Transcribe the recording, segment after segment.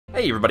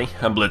Hey everybody,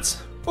 I'm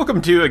Blitz.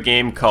 Welcome to a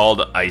game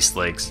called Ice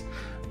Lakes.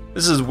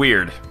 This is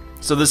weird.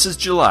 So this is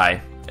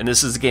July, and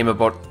this is a game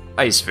about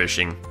ice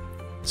fishing.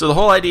 So the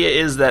whole idea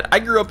is that I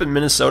grew up in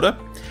Minnesota,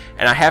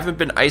 and I haven't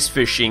been ice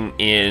fishing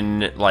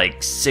in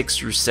like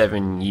 6 or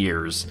 7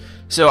 years.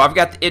 So I've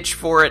got the itch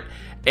for it,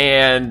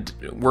 and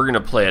we're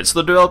gonna play it. So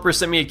the developer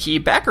sent me a key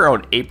back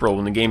around April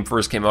when the game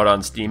first came out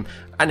on Steam.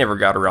 I never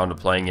got around to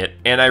playing it,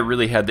 and I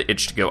really had the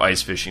itch to go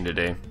ice fishing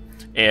today.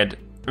 And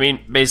I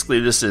mean, basically,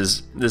 this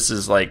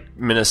is like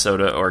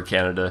Minnesota or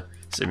Canada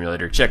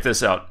simulator. Check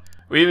this out.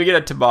 We even get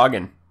a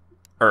toboggan.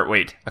 Or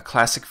wait, a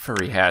classic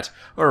furry hat.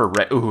 Or a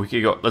red. Ooh, we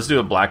could go. Let's do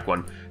a black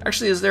one.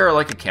 Actually, is there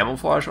like a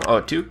camouflage one? Oh,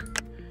 a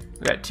toque?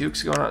 We got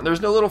toques going on.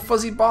 There's no little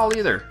fuzzy ball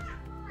either.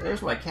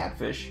 There's my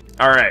catfish.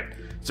 Alright,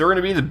 so we're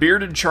going to be the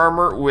bearded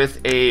charmer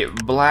with a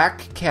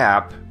black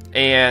cap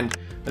and...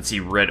 let's see,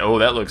 red. Oh,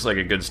 that looks like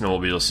a good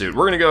snowmobile suit.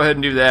 We're going to go ahead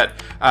and do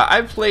that.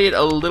 I've played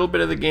a little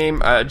bit of the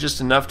game,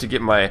 just enough to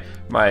get my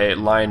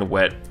line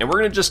wet. And we're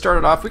going to just start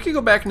it off. We could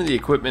go back into the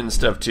equipment and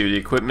stuff, too. The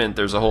equipment,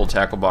 there's a whole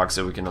tackle box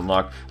that we can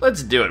unlock.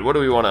 Let's do it. What do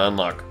we want to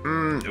unlock?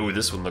 Ooh,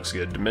 this one looks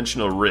good.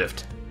 Dimensional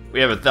Rift. We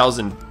have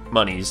 1,000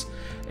 monies,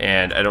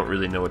 and I don't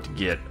really know what to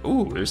get.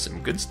 Ooh, there's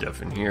some good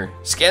stuff in here.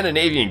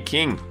 Scandinavian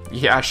King.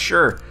 Yeah,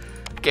 sure.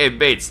 Okay,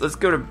 baits. Let's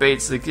go to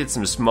baits. Let's get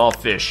some small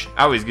fish.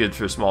 Always good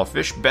for small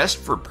fish. Best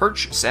for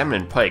perch,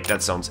 salmon, and pike.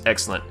 That sounds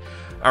excellent.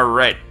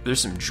 Alright, there's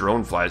some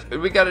drone flies.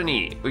 We got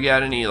any,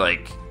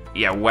 like,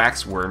 yeah,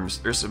 wax worms.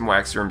 There's some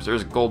wax worms.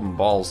 There's golden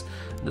balls.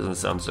 Doesn't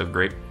sound so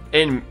great.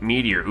 And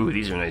meteor. Ooh,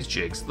 these are nice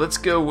jigs. Let's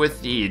go with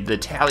the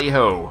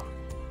tally-ho.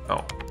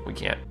 Oh, we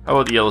can't. How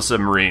about the yellow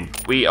submarine?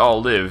 We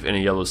all live in a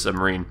yellow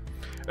submarine.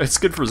 It's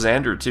good for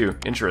Xander, too.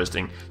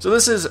 Interesting. So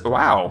this is,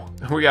 wow.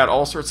 We got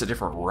all sorts of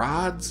different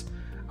rods.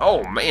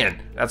 Oh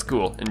man, that's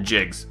cool. And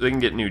jigs. We can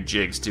get new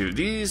jigs too.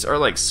 These are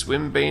like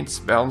swim baits,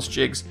 balance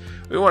jigs.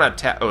 We want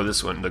to oh,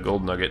 this one, the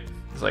gold nugget.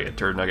 It's like a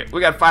turd nugget.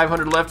 We got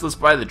 500 left. Let's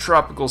buy the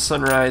tropical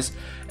sunrise,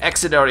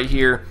 exit out of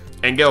here,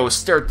 and go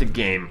start the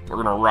game.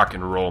 We're gonna rock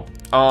and roll.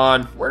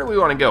 On, where do we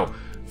want to go?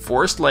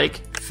 Forest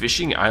Lake,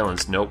 Fishing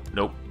Islands. Nope.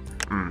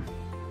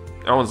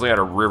 That one's got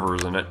a river,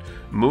 isn't it?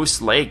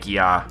 Moose Lake,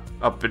 yeah.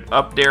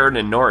 Up there in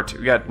the north.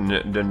 We got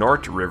the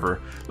North River.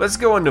 Let's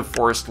go into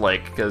Forest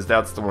Lake, because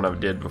that's the one I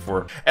did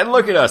before. And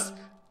look at us!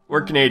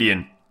 We're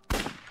Canadian.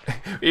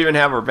 We even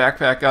have our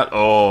backpack on.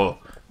 Oh,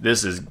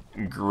 this is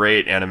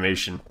great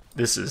animation.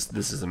 This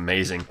is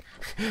amazing.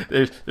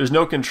 There's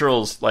no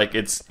controls. Like,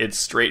 it's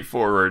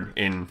straightforward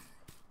in...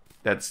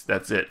 That's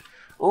it.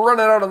 We're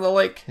running out on the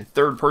lake.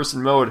 Third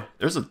person mode.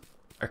 There's a...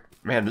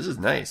 Man, this is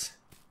nice.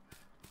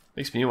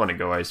 Makes me want to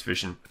go ice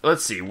fishing.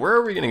 Let's see, where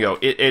are we going to go?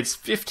 It's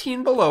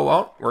 15 below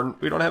out.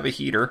 We don't have a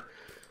heater.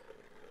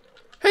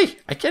 Hey,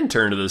 I can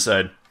turn to the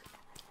side.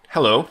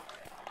 Hello.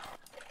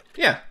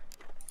 Yeah.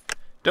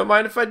 Don't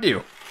mind if I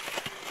do.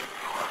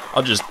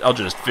 I'll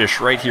just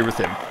fish right here with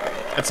him.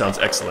 That sounds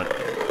excellent.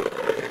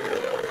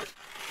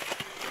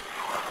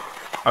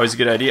 Always a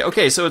good idea.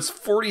 Okay, so it's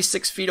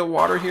 46 feet of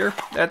water here.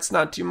 That's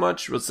not too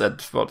much. What's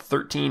that? About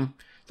 13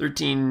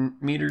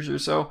 meters or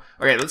so.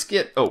 Okay, let's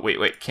get... oh,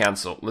 wait,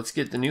 cancel. Let's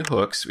get the new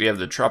hooks. We have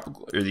the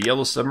tropical, or the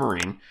yellow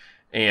submarine.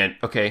 And,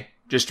 okay,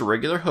 just a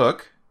regular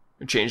hook.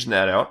 We're changing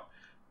that out.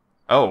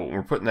 Oh,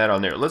 we're putting that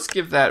on there. Let's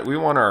give that... we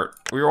want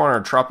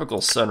our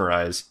tropical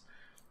sunrise.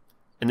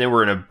 And then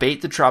we're going to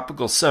bait the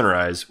tropical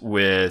sunrise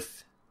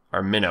with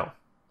our minnow.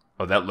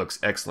 Oh, that looks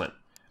excellent.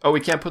 Oh, we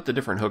can't put the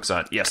different hooks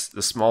on. Yes,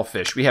 the small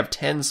fish. We have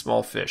 10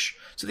 small fish.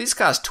 So these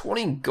cost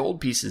 20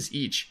 gold pieces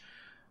each.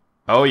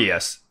 Oh,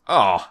 yes.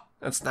 Oh,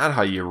 that's not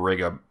how you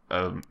rig a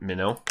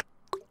minnow.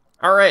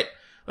 Alright,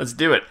 let's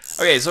do it.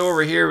 Okay, so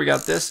over here we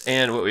got this,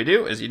 and what we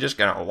do is you just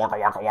gotta waka.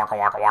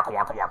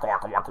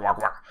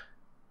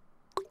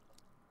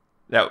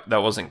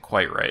 That wasn't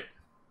quite right.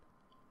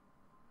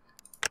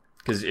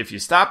 Because if you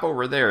stop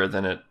over there,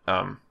 then it,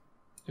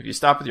 if you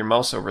stop with your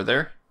mouse over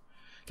there,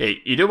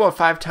 okay, you do about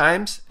 5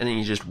 times, and then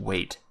you just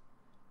wait.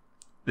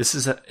 It's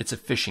a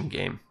fishing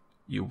game.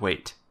 You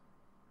wait.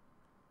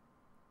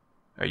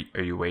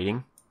 Are you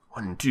waiting?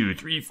 1, 2,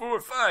 3,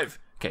 4, 5.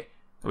 Okay,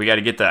 we got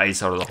to get the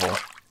ice out of the hole.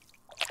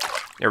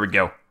 There we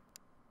go.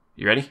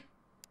 You ready?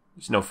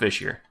 There's no fish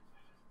here.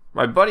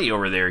 My buddy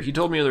over there, he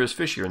told me there was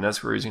fish here, and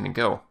that's where he's going to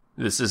go.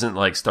 This isn't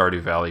like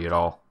Stardew Valley at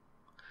all.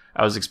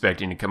 I was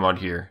expecting to come out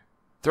here,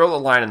 throw the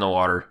line in the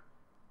water,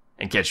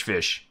 and catch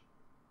fish.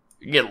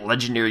 You get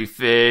legendary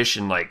fish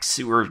and like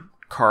sewer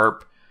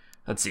carp.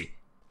 Let's see.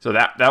 So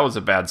that was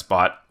a bad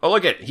spot. Oh,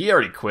 look at, he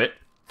already quit.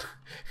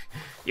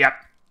 Yep.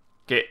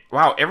 Okay,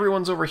 wow,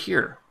 everyone's over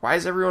here. Why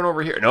is everyone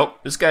over here?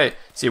 Nope, this guy...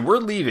 see, we're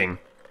leaving.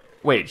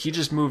 Wait, he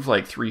just moved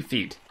like 3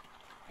 feet.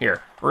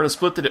 Here, we're going to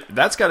split the...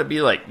 that's got to be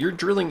like... you're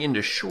drilling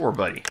into shore,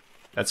 buddy.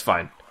 That's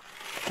fine.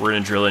 We're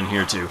going to drill in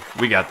here, too.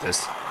 We got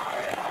this.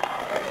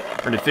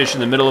 We're going to fish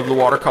in the middle of the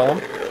water column.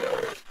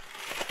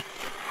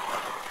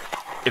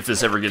 If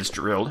this ever gets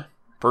drilled.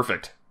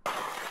 Perfect.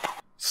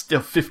 Still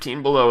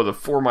 15 below the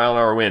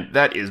 4-mile-an-hour wind.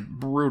 That is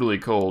brutally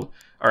cold.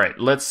 Alright,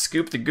 let's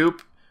scoop the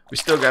goop. We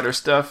still got our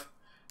stuff.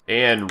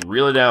 And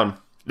reel it down.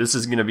 This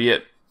is going to be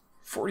it.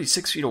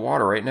 46 feet of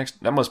water right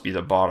next. That must be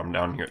the bottom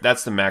down here.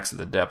 That's the max of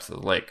the depth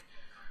of the lake.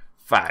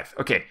 5.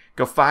 Okay,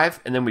 go 5,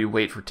 and then we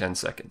wait for 10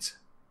 seconds.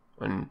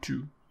 1,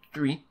 2,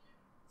 3,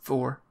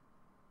 4,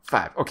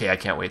 5. Okay, I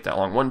can't wait that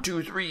long. 1,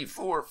 2, 3,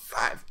 4,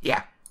 5.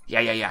 Yeah.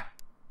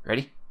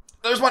 Ready?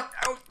 There's one.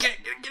 Oh, get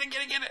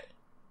it.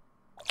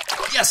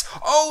 Yes.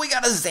 Oh, we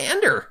got a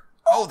Xander.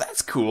 Oh,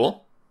 that's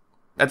cool.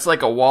 That's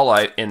like a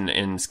walleye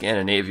in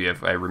Scandinavia,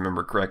 if I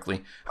remember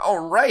correctly. All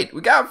right,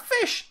 we got a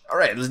fish. All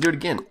right, let's do it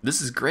again.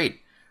 This is great.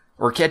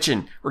 We're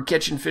catching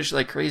fish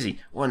like crazy.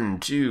 1,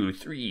 2,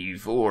 3,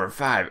 4,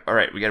 5. All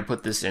right, we got to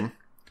put this in.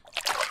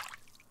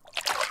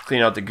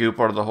 Clean out the goop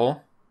out of the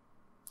hole.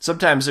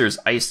 Sometimes there's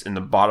ice in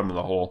the bottom of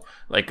the hole,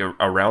 like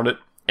around it,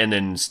 and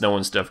then snow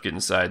and stuff get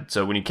inside.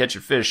 So when you catch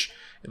a fish,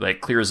 it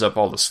like clears up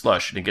all the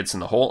slush and it gets in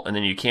the hole, and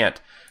then you can't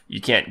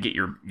get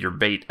your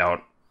bait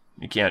out.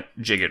 You can't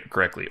jig it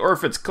correctly. Or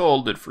if it's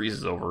cold, it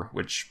freezes over,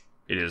 which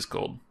it is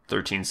cold.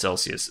 13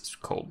 Celsius is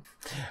cold.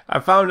 I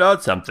found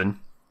out something.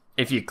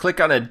 If you click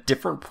on a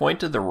different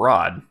point of the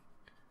rod,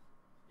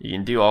 you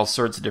can do all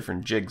sorts of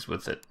different jigs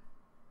with it.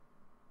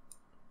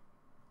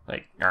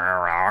 Like...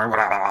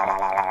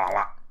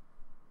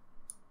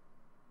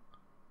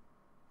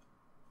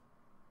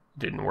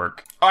 Didn't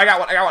work. Oh, I got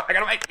one. I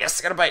got a bite.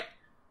 Yes, I got a bite.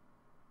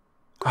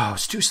 Oh,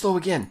 it's too slow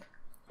again.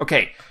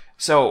 Okay,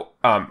 so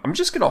I'm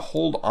just going to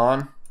hold on.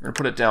 I'm going to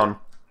put it down.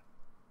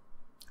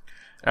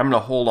 I'm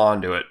going to hold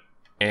on to it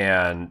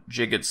and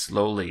jig it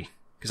slowly.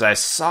 Because I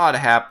saw it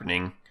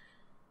happening.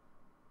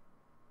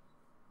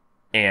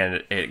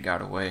 And it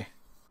got away.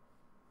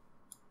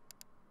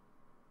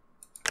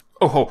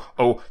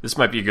 Oh, this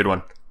might be a good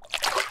one.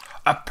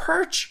 A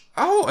perch.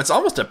 Oh, it's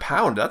almost a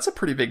pound. That's a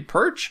pretty big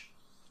perch.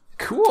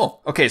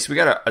 Cool. Okay, so we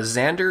got a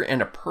Xander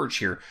and a perch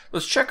here.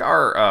 Let's check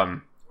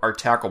our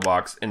tackle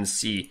box and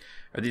see.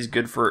 Are these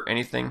good for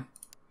anything?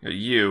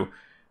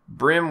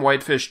 Brim,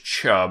 whitefish,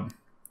 chub.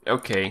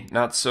 Okay,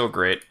 not so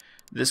great.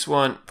 This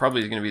one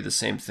probably is going to be the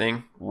same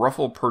thing.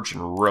 Ruffle, perch,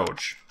 and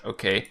roach.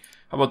 Okay.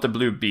 How about the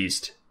blue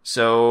beast?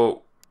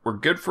 So we're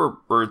good for,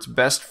 or it's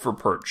best for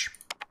perch.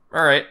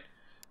 All right.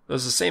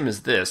 That's the same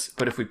as this,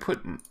 but if we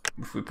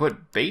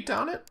put bait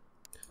on it,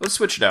 let's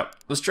switch it up.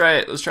 Let's try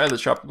it. Let's try the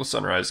tropical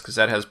sunrise because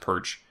that has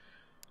perch.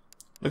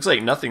 Looks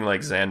like nothing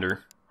like Xander.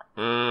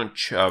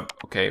 Chub.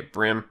 Okay,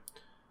 brim.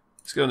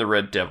 Let's go in the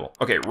red devil.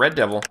 Okay, red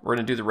devil. We're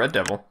gonna do the red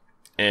devil,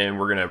 and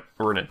we're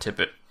gonna tip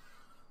it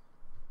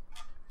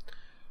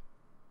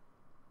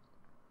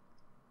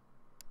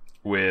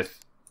with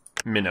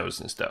minnows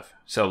and stuff.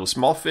 So the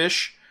small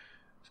fish,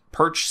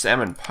 perch,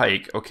 salmon,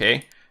 pike.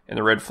 Okay, and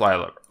the red fly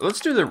larva. Let's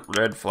do the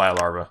red fly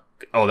larva.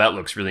 Oh, that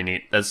looks really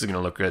neat. This is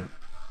gonna look good.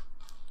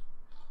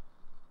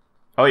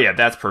 Oh yeah,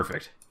 that's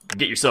perfect.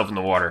 Get yourself in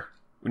the water.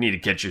 We need to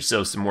catch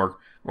yourself some more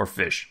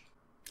fish.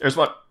 There's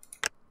one.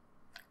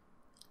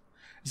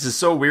 This is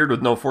so weird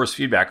with no force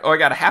feedback. Oh, I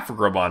got a half a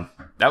grub on.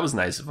 That was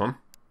nice of him.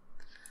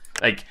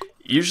 Like,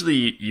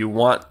 usually you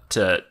want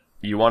to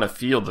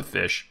feel the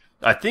fish.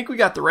 I think we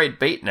got the right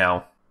bait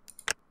now.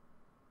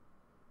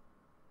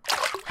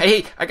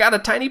 Hey, I got a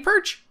tiny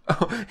perch.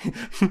 Oh,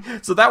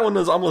 so that one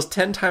was almost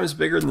 10 times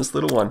bigger than this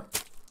little one.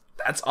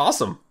 That's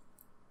awesome.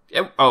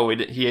 Oh,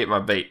 he ate my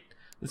bait.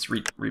 Let's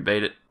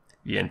rebait it.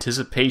 The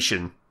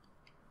anticipation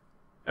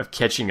of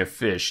catching a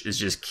fish is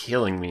just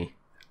killing me.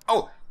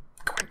 Oh,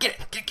 come on, get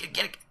it.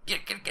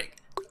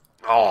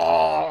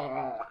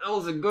 Oh, that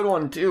was a good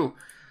one too.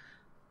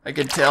 I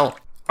could tell.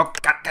 Oh,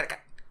 got it.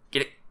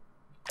 Get it.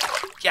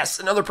 Yes,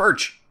 another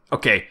perch.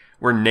 Okay,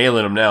 we're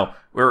nailing them now.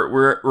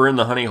 We're in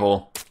the honey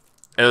hole.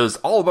 It was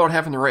all about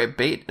having the right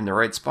bait in the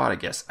right spot, I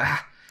guess.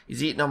 Ah,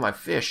 he's eating all my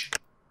fish.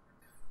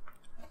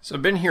 So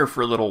I've been here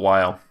for a little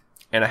while,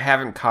 and I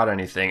haven't caught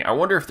anything. I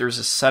wonder if there's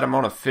a set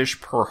amount of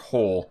fish per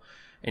hole,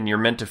 and you're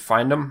meant to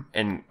find them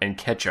and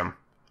catch them.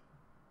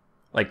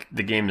 Like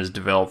the game is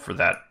developed for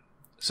that.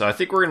 So I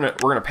think we're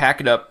gonna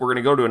pack it up. We're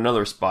gonna go to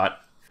another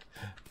spot.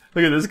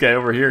 Look at this guy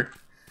over here.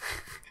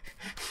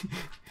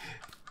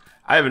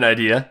 I have an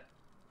idea.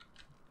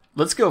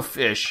 Let's go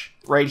fish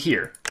right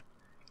here.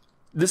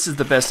 This is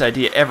the best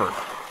idea ever.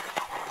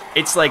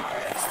 It's like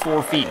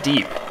 4 feet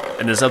deep,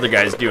 and this other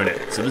guy's doing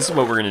it. So this is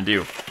what we're gonna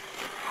do.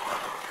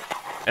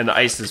 And the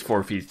ice is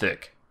 4 feet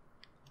thick.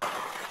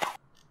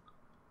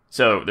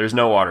 So there's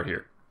no water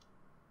here.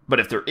 But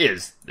if there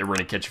is, then we're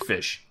gonna catch a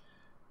fish.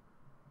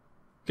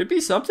 Could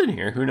be something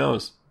here, who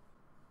knows?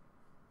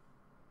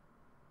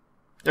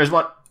 There's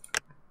one.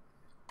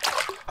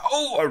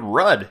 Oh, a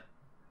rudd.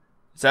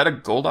 Is that a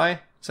goldeye?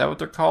 Is that what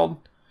they're called?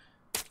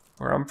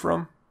 Where I'm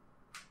from?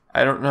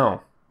 I don't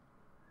know.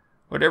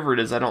 Whatever it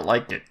is, I don't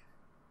like it.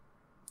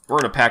 We're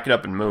gonna pack it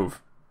up and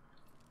move.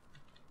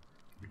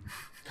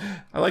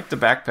 I like the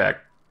backpack.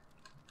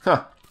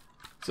 Huh.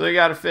 So they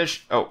got a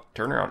fish. Oh,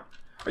 turn around.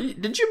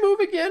 Did you move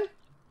again?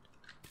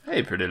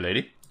 Hey, pretty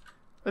lady.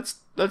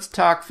 Let's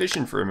talk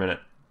fishing for a minute.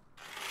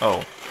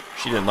 Oh,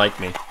 she didn't like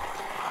me.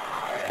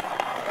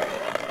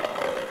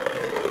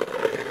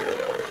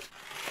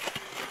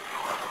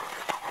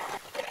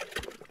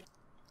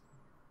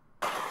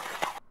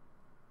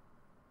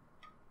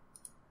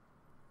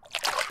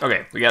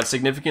 Okay, we got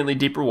significantly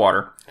deeper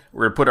water.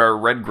 We're going to put our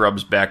red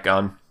grubs back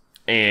on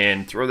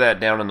and throw that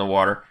down in the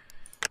water.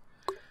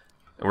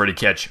 And we're going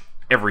to catch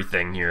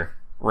everything here.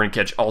 We're going to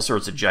catch all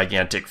sorts of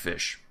gigantic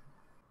fish.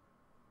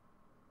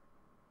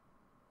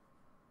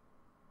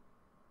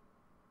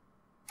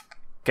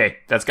 Okay,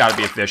 that's got to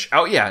be a fish.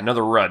 Oh yeah,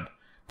 another rudd.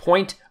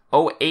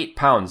 0.08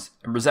 pounds.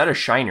 Was that a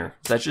shiner?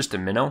 Is that just a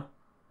minnow?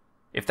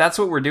 If that's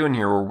what we're doing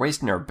here, we're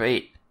wasting our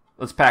bait.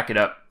 Let's pack it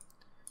up.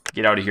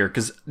 Get out of here,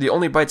 because the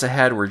only bites I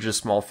had were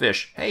just small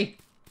fish. Hey,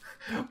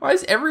 why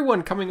is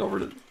everyone coming over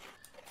to...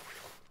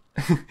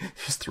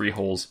 There's 3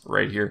 holes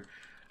right here.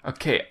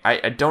 Okay,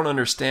 I don't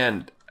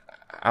understand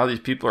how these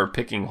people are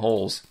picking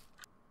holes.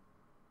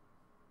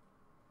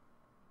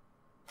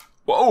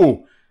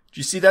 Whoa! Did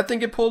you see that thing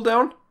get pulled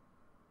down?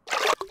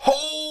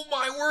 Oh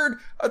my word!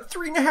 A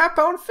 3.5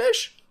 pound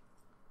fish!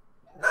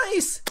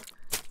 Nice!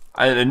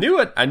 I knew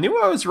it. I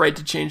knew I was right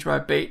to change my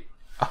bait.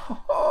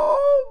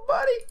 Oh,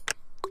 buddy.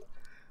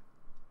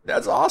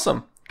 That's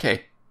awesome.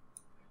 Okay.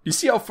 You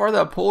see how far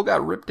that pole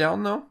got ripped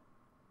down, though?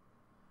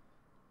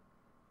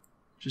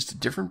 Just a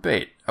different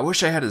bait. I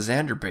wish I had a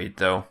Xander bait,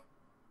 though.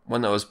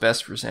 One that was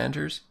best for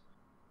Xanders.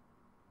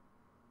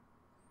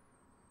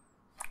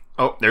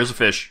 Oh, there's a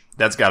fish.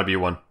 That's got to be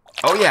one.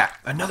 Oh, yeah.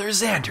 Another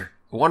Xander.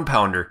 A 1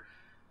 pounder.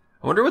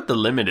 I wonder what the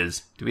limit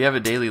is. Do we have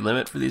a daily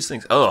limit for these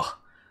things? Ugh.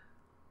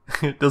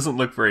 It doesn't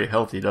look very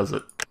healthy, does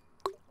it?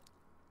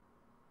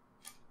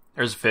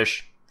 There's a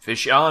fish.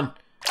 Fish on.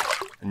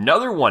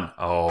 Another one.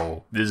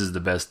 Oh, this is the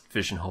best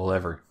fishing hole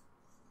ever.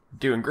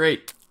 Doing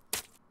great.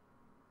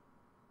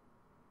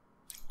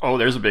 Oh,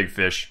 there's a big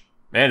fish.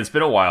 Man, it's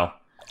been a while.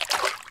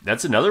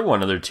 That's another one,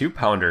 another 2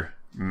 pounder.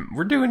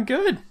 We're doing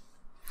good.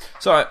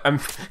 So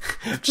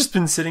I've just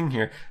been sitting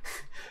here.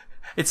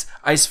 It's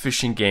ice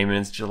fishing game and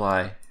it's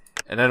July.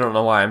 And I don't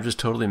know why. I'm just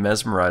totally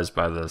mesmerized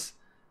by this.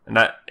 And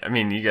I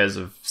mean, you guys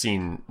have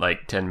seen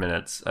like 10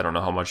 minutes. I don't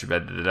know how much you've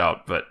edited it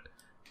out, but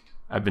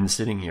I've been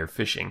sitting here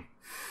fishing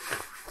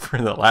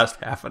for the last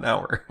half an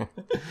hour.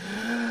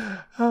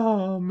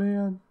 Oh,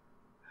 man.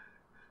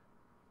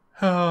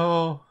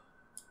 Oh,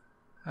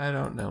 I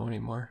don't know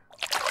anymore.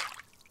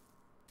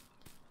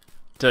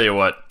 Tell you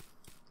what,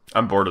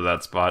 I'm bored of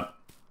that spot.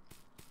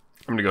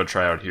 I'm gonna go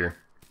try out here.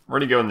 We're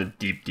gonna go in the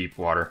deep, deep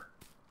water.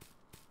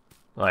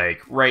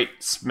 Like, right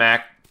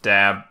smack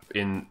dab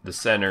in the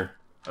center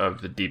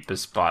of the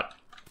deepest spot.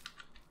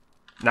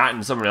 Not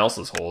in someone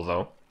else's hole,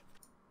 though.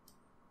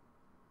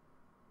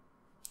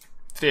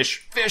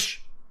 Fish,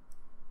 fish!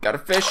 Got a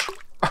fish!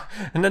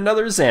 And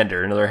another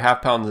Xander, another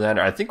half-pound Xander.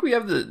 I think we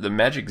have the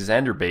magic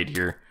Xander bait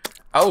here.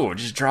 Oh,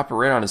 just drop it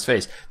right on his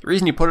face. The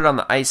reason you put it on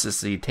the ice is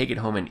so you take it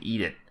home and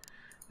eat it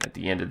at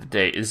the end of the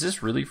day. Is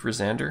this really for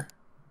Xander?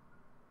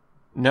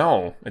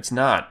 No, it's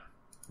not.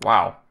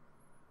 Wow.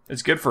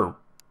 It's good for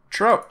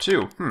trout,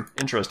 too.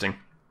 Interesting.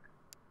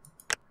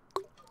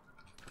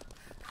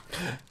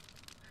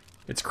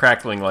 It's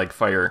crackling like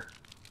fire.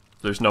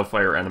 There's no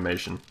fire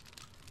animation.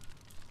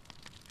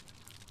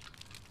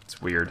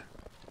 It's weird.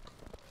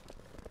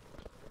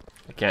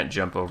 I can't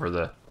jump over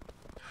the...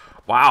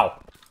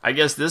 Wow! I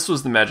guess this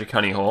was the magic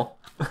honey hole.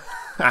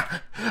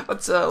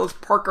 Let's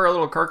park our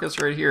little carcass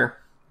right here.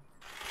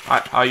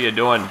 How you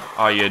doing?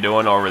 How you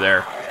doing over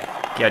there?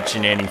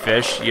 Catching any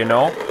fish, you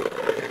know?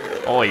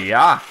 Oh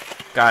yeah,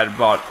 got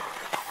about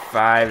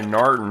 5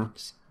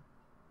 Nortons.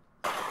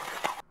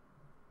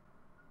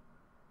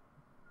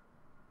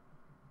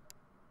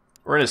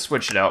 We're gonna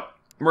switch it out.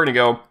 We're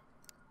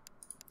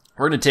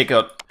gonna take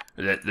out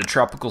the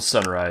tropical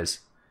sunrise.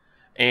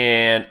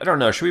 And I don't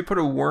know, should we put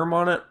a worm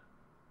on it?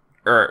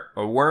 Or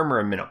a worm or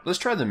a minnow? Let's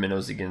try the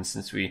minnows again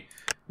since we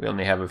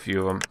only have a few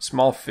of them.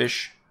 Small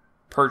fish,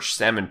 perch,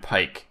 salmon,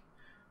 pike.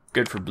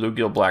 Good for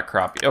bluegill, black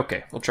crappie.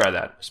 Okay, we'll try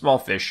that. Small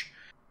fish.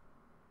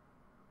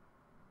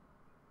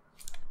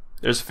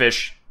 There's a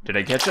fish. Did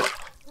I catch it?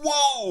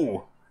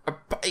 Whoa! A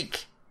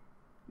pike.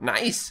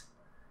 Nice.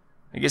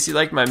 I guess you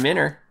liked my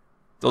minnow.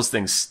 Those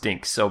things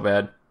stink so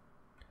bad.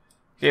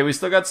 Okay, we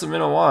still got some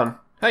minnow on.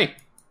 Hey.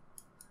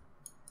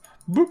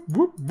 Boop,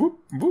 boop, boop,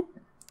 boop.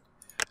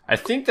 I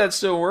think that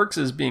still works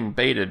as being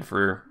baited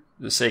for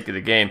the sake of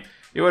the game.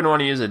 You wouldn't want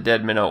to use a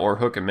dead minnow or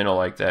hook a minnow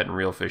like that in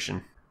real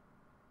fishing.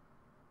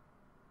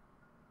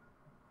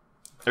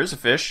 There's a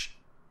fish.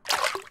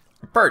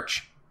 A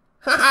perch.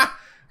 Haha.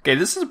 Okay,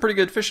 this is a pretty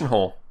good fishing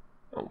hole.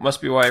 Oh,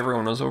 must be why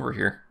everyone was over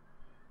here.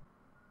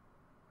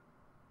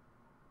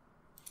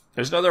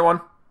 There's another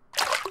one.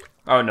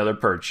 Oh, another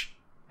perch.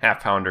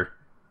 Half pounder.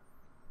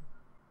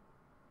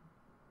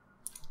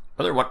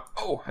 Another one.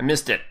 Oh, I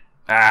missed it.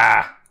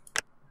 Ah.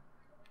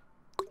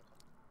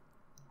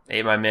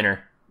 Ate my minnow.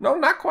 No,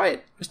 not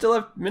quite. We still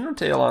have minnow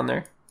tail on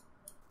there.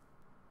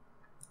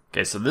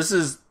 Okay, so this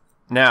is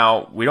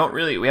now, we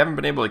haven't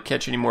been able to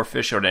catch any more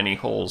fish out of any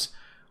holes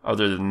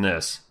other than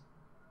this.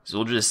 So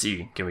we'll just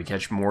see. Can we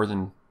catch more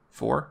than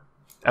 4?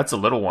 That's a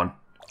little one.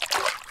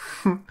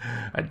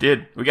 I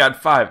did. We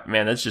got 5.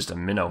 Man, that's just a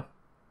minnow.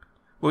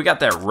 We got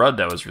that rudd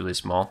that was really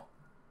small.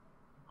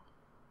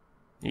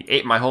 He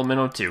ate my whole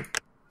minnow too.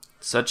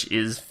 Such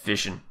is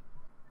fishing.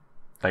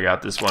 I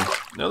got this one.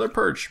 Another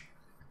perch.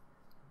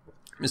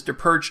 Mr.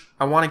 Perch,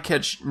 I want to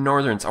catch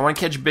northerns. I want to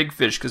catch big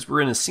fish because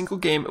we're in a single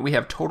game and we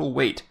have total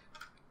weight.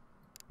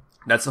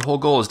 That's the whole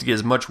goal, is to get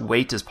as much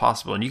weight as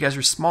possible. And you guys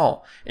are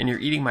small and you're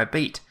eating my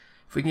bait.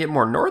 If we can get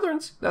more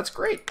northerns, that's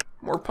great.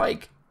 More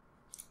pike.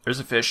 There's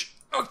a fish.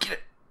 Oh, get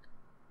it.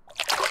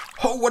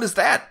 Oh, what is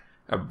that?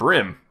 A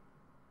brim.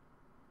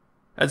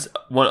 That's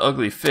one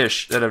ugly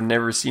fish that I've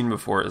never seen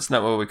before. It's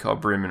not what we call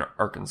brim in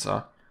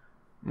Arkansas.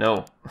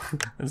 No,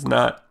 it's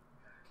not.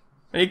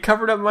 And he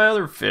covered up my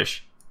other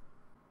fish.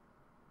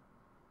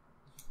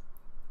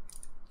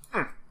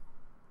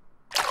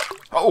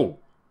 Oh,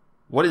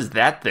 what is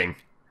that thing?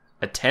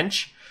 A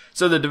tench?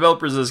 So the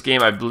developers of this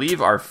game, I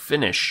believe, are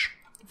Finnish,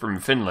 from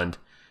Finland.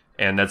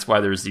 And that's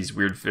why there's these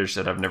weird fish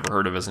that I've never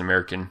heard of as an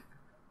American.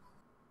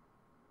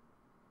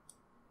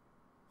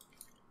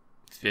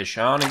 Fish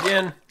on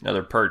again.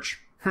 Another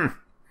perch.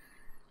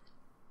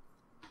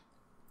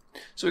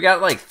 So we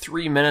got like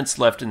 3 minutes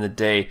left in the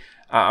day.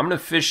 I'm going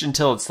to fish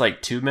until it's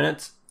like 2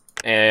 minutes.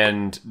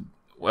 And,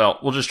 well,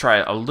 we'll just try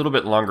a little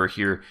bit longer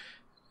here.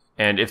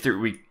 And if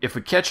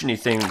we catch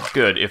anything,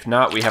 good. If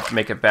not, we have to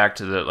make it back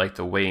to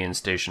the weigh-in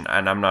station.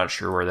 And I'm not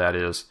sure where that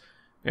is.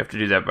 We have to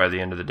do that by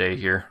the end of the day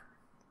here.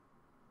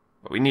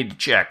 But we need to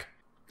check.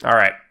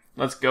 Alright,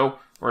 let's go.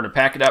 We're going to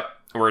pack it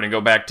up. And we're going to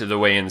go back to the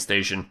weigh-in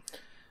station.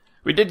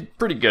 We did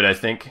pretty good, I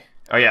think.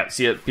 Oh yeah,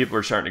 see it? People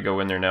are starting to go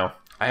in there now.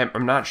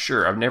 I'm not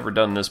sure. I've never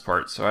done this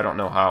part, so I don't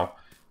know how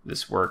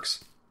this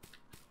works.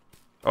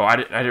 Oh, I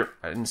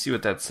didn't see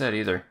what that said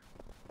either.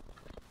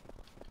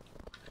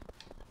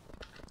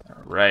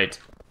 Alright.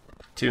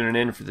 Tuning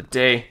in for the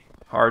day.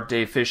 Hard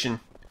day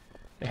fishing.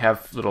 They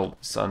have little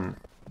sun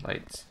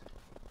lights.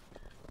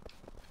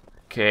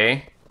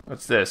 Okay.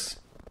 What's this?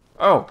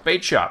 Oh,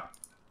 bait shop.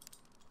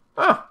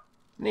 Oh,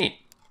 neat.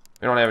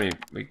 We don't have any,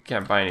 we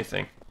can't buy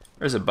anything.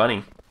 There's a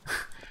bunny.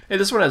 Hey,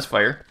 this one has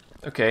fire.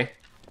 Okay.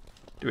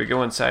 Do we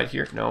go inside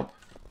here? Nope.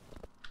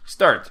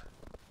 Start.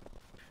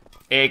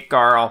 Hey,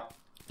 Carl.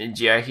 Did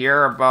you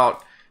hear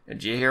about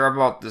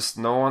the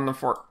snow on the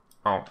fort?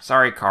 Oh,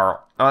 sorry,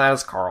 Carl. Oh, that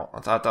was Carl. I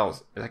thought that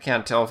was, I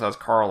can't tell if that was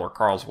Carl or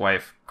Carl's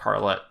wife,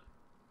 Carlette.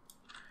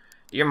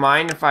 Do you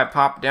mind if I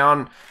pop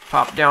down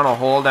a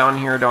hole down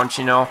here, don't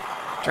you know?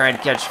 Trying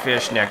to catch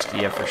fish next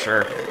to you for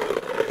sure.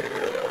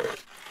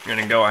 I'm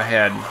gonna go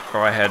ahead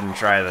and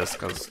try this,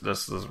 because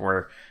this is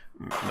where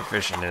the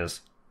fishing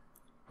is.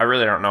 I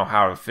really don't know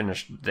how to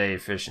finish the day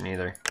fishing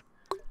either.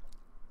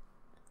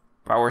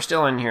 But we're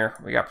still in here.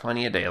 We got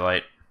plenty of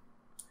daylight.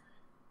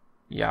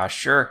 Yeah,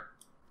 sure.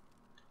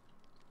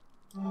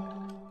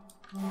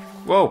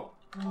 Whoa.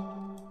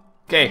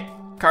 Okay,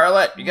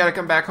 Carlette, you gotta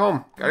come back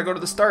home. Gotta go to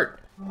the start.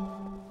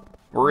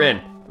 We're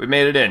in. We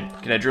made it in.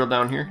 Can I drill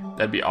down here?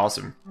 That'd be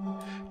awesome.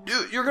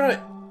 Dude, you're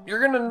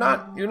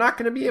not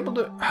gonna be able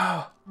to.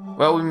 Oh.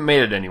 Well, we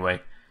made it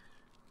anyway.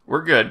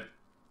 We're good.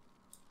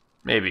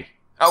 Maybe.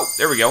 Oh,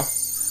 there we go.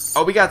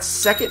 Oh, we got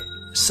second.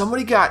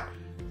 Somebody got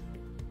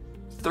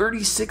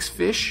 36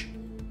 fish.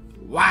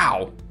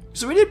 Wow.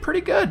 So we did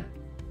pretty good.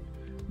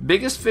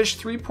 Biggest fish,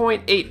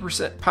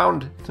 3.8%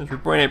 pound.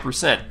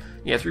 3.8%.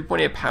 Yeah,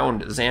 3.8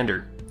 pound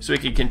Xander. So we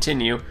can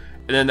continue.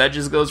 And then that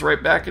just goes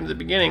right back into the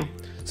beginning.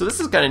 So this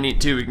is kind of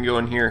neat too. We can go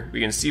in here.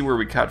 We can see where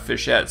we caught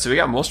fish at. So we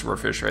got most of our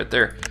fish right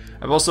there.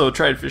 I've also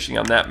tried fishing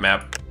on that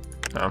map.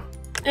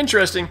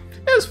 Interesting.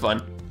 It was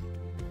fun.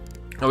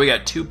 Oh, we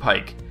got 2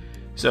 pike.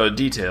 So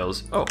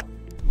details. Oh,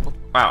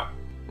 wow.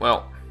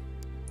 Well,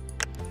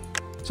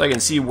 so I can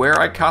see where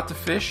I caught the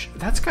fish.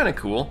 That's kind of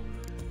cool.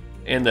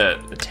 And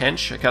the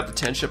tench. I caught the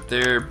tench up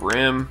there.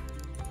 Brim.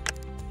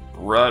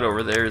 Rudd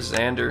over there.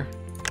 Xander.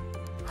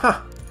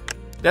 Huh.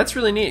 That's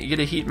really neat. You get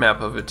a heat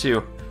map of it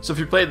too. So if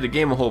you played the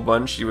game a whole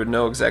bunch, you would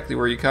know exactly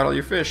where you caught all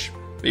your fish.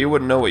 But you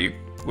wouldn't know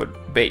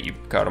what bait you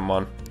caught them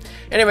on.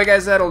 Anyway,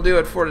 guys, that'll do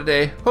it for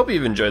today. Hope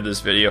you've enjoyed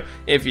this video.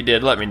 If you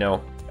did, let me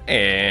know.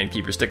 And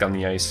keep your stick on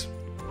the ice.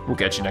 We'll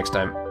catch you next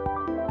time.